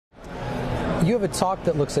You have a talk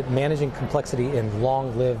that looks at managing complexity in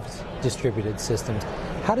long-lived distributed systems.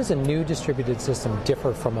 How does a new distributed system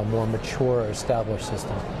differ from a more mature or established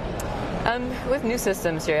system? With new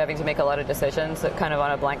systems, you're having to make a lot of decisions kind of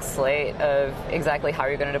on a blank slate of exactly how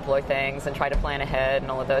you're going to deploy things and try to plan ahead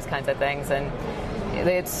and all of those kinds of things. And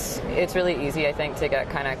it's really easy, I think, to get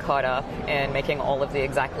kind of caught up in making all of the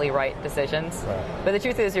exactly right decisions. Right. But the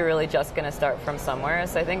truth is you're really just going to start from somewhere.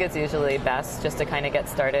 So I think it's usually best just to kind of get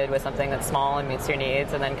started with something that's small and meets your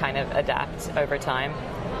needs and then kind of adapt over time.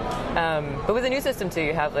 But with a new system, too,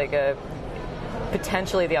 you have like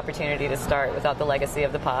potentially the opportunity to start without the legacy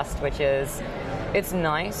of the past, which is, it's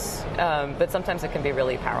nice, but sometimes it can be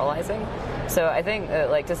really paralyzing. So I think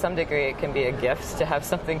like to some degree it can be a gift to have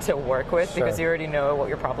something to work with. Sure. Because you already know what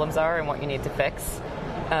your problems are and what you need to fix.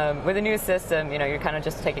 With a new system, you're kind of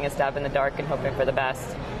just taking a stab in the dark and hoping for the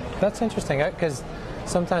best. That's interesting, because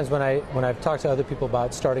sometimes when I've talked to other people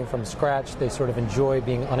about starting from scratch, they sort of enjoy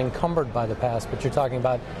being unencumbered by the past, but you're talking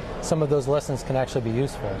about some of those lessons can actually be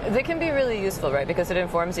useful. They can be really useful, right, because it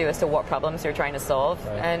informs you as to what problems you're trying to solve.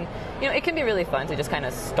 Right. And, it can be really fun to just kind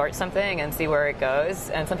of start something and see where it goes.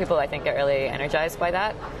 And some people, I think, get really energized by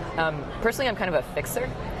that. Personally, I'm kind of a fixer.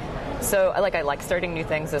 So I like starting new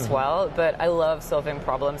things as well, but I love solving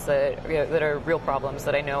problems that are real problems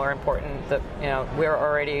that I know are important, that we're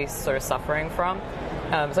already sort of suffering from.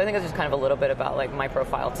 So I think it's just kind of a little bit about like my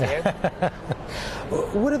profile too.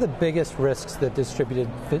 What are the biggest risks that distributed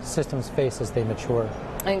systems face as they mature?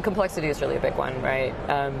 And complexity is really a big one, right?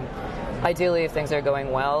 Ideally, if things are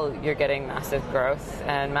going well, you're getting massive growth,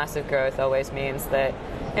 and massive growth always means that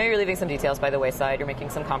you're leaving some details by the wayside, you're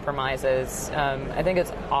making some compromises. I think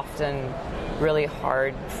it's often really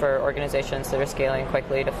hard for organizations that are scaling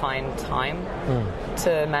quickly to find time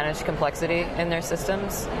to manage complexity in their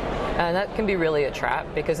systems. And that can be really a trap,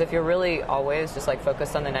 because if you're really always just like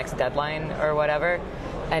focused on the next deadline or whatever,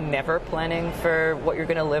 and never planning for what you're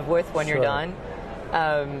going to live with when you're done,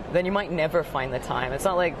 then you might never find the time. It's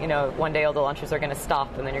not like, one day all the launches are going to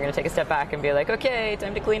stop and then you're going to take a step back and be like, okay,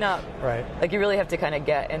 time to clean up. Right. Like you really have to kind of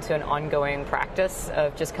get into an ongoing practice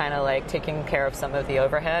of just kind of like taking care of some of the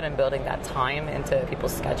overhead and building that time into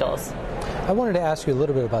people's schedules. I wanted to ask you a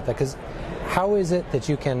little bit about that, because how is it that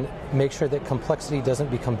you can make sure that complexity doesn't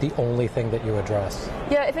become the only thing that you address?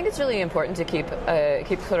 Yeah, I think it's really important to keep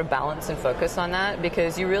sort of balance and focus on that,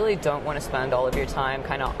 because you really don't want to spend all of your time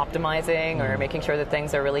kind of optimizing or making sure that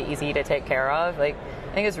things are really easy to take care of. Like,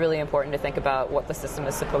 I think it's really important to think about what the system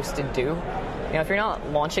is supposed to do. If you're not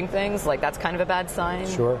launching things, like that's kind of a bad sign.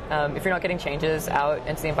 Sure. If you're not getting changes out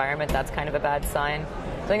into the environment, that's kind of a bad sign.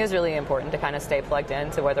 I think it's really important to kind of stay plugged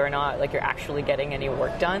in to whether or not like you're actually getting any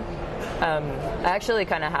work done. I actually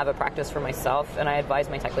kind of have a practice for myself, and I advise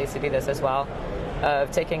my tech leads to do this as well,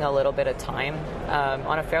 of taking a little bit of time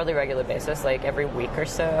on a fairly regular basis, like every week or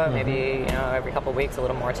so, maybe every couple of weeks, a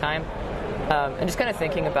little more time, and just kind of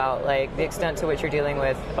thinking about like the extent to which you're dealing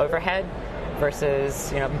with overhead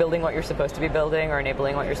versus building what you're supposed to be building, or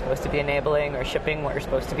enabling what you're supposed to be enabling, or shipping what you're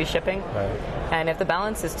supposed to be shipping. Right. And if the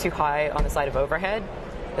balance is too high on the side of overhead,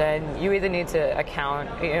 then you either need to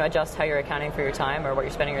adjust how you're accounting for your time or what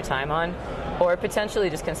you're spending your time on, or potentially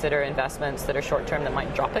just consider investments that are short-term that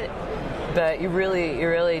might drop it. But you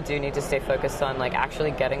really do need to stay focused on like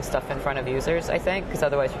actually getting stuff in front of users, I think, because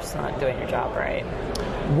otherwise you're just not doing your job right.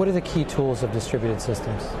 What are the key tools of distributed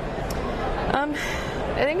systems?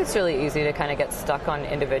 I think it's really easy to kind of get stuck on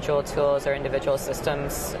individual tools or individual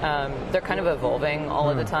systems. They're kind of evolving all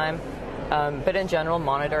of the time. But in general,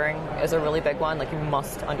 monitoring is a really big one. Like, you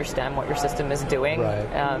must understand what your system is doing.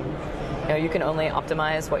 Right. You can only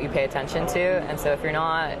optimize what you pay attention to. And so if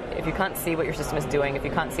you can't see what your system is doing, if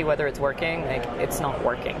you can't see whether it's working, like, it's not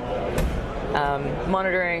working.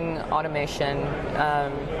 Monitoring, automation,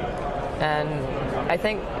 and I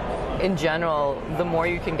think in general, the more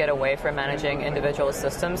you can get away from managing individual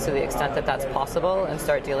systems to the extent that that's possible and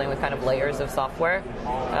start dealing with kind of layers of software,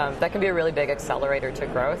 that can be a really big accelerator to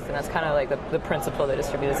growth. And that's kind of like the principle that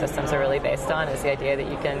distributed systems are really based on, is the idea that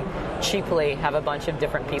you can cheaply have a bunch of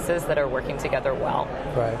different pieces that are working together well.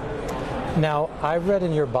 Right. Now, I read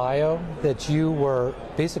in your bio that you were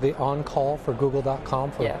basically on call for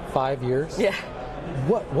Google.com for 5 years. Yeah.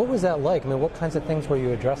 What was that like? I mean, what kinds of things were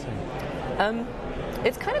you addressing?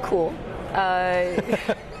 It's kind of cool.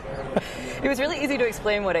 It was really easy to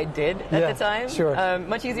explain what I did at the time. Sure.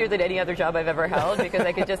 Much easier than any other job I've ever held, because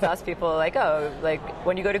I could just ask people like, oh, like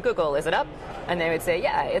when you go to Google, is it up? And they would say,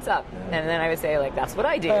 yeah, it's up. And then I would say, like, that's what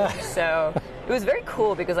I do. So it was very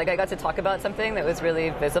cool, because like I got to talk about something that was really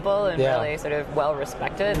visible and really sort of well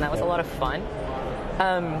respected, and that was a lot of fun.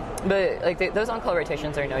 But like those on-call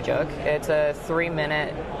rotations are no joke. It's a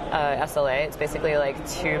 3-minute SLA. It's basically like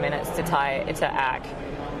 2 minutes to act,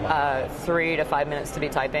 3 to 5 minutes to be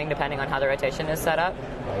typing, depending on how the rotation is set up.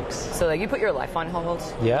 Yikes. So like you put your life on hold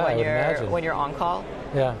when you're on call.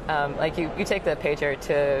 Yeah. Like you take the pager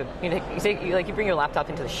to you bring your laptop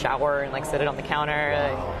into the shower and like sit it on the counter.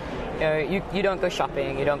 Wow. You don't go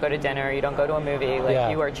shopping, you don't go to dinner, you don't go to a movie.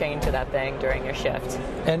 You are chained to that thing during your shift.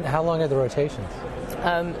 And how long are the rotations?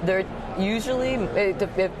 They're usually,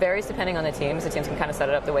 it varies depending on the teams. The teams can kind of set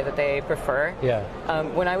it up the way that they prefer. Yeah.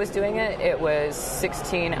 When I was doing it, it was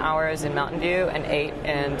 16 hours in Mountain View and 8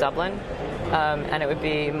 in Dublin. And it would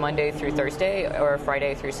be Monday through Thursday or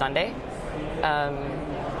Friday through Sunday.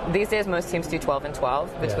 These days, most teams do 12 and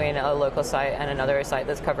 12 between a local site and another site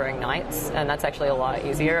that's covering nights, and that's actually a lot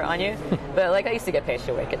easier on you. But like I used to get paged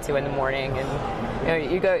awake at 2 in the morning,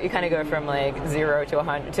 and you kind of go from like 0 to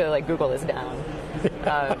 100 to like Google is down.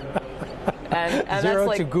 And 0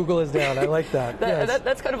 that's to Google is down. I like that.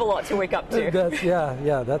 That's kind of a lot to wake up to.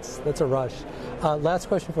 That's a rush. Last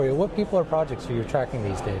question for you: what people or projects are you tracking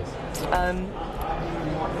these days?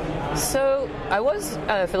 So I was,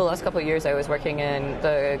 for the last couple of years, I was working in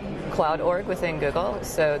the cloud org within Google.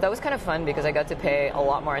 So that was kind of fun because I got to pay a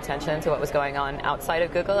lot more attention to what was going on outside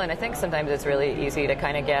of Google. And I think sometimes it's really easy to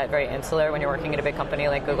kind of get very insular when you're working at a big company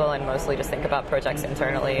like Google and mostly just think about projects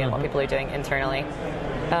internally and what people are doing internally.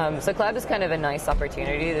 So cloud was kind of a nice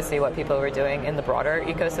opportunity to see what people were doing in the broader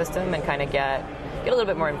ecosystem and kind of get a little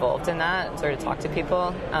bit more involved in that and sort of talk to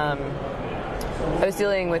people. I was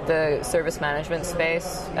dealing with the service management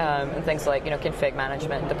space and things like config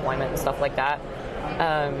management and deployment and stuff like that.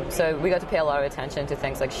 So we got to pay a lot of attention to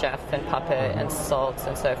things like Chef and Puppet and Salt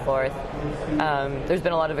and so forth. There's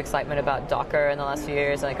been a lot of excitement about Docker in the last few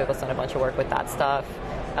years, and Google's done a bunch of work with that stuff.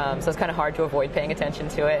 So it's kind of hard to avoid paying attention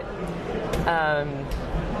to it.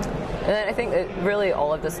 And then I think that really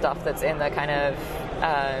all of the stuff that's in the kind of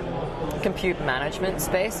compute management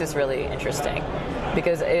space is really interesting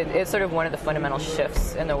because it's sort of one of the fundamental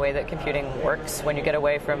shifts in the way that computing works when you get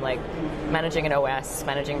away from like managing an OS,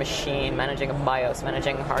 managing machine, managing a BIOS,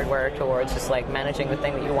 managing hardware towards just like managing the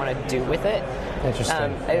thing that you want to do with it.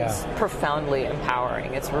 Interesting. It's profoundly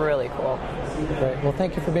empowering. It's really cool. Great. Well,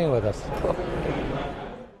 thank you for being with us. Cool.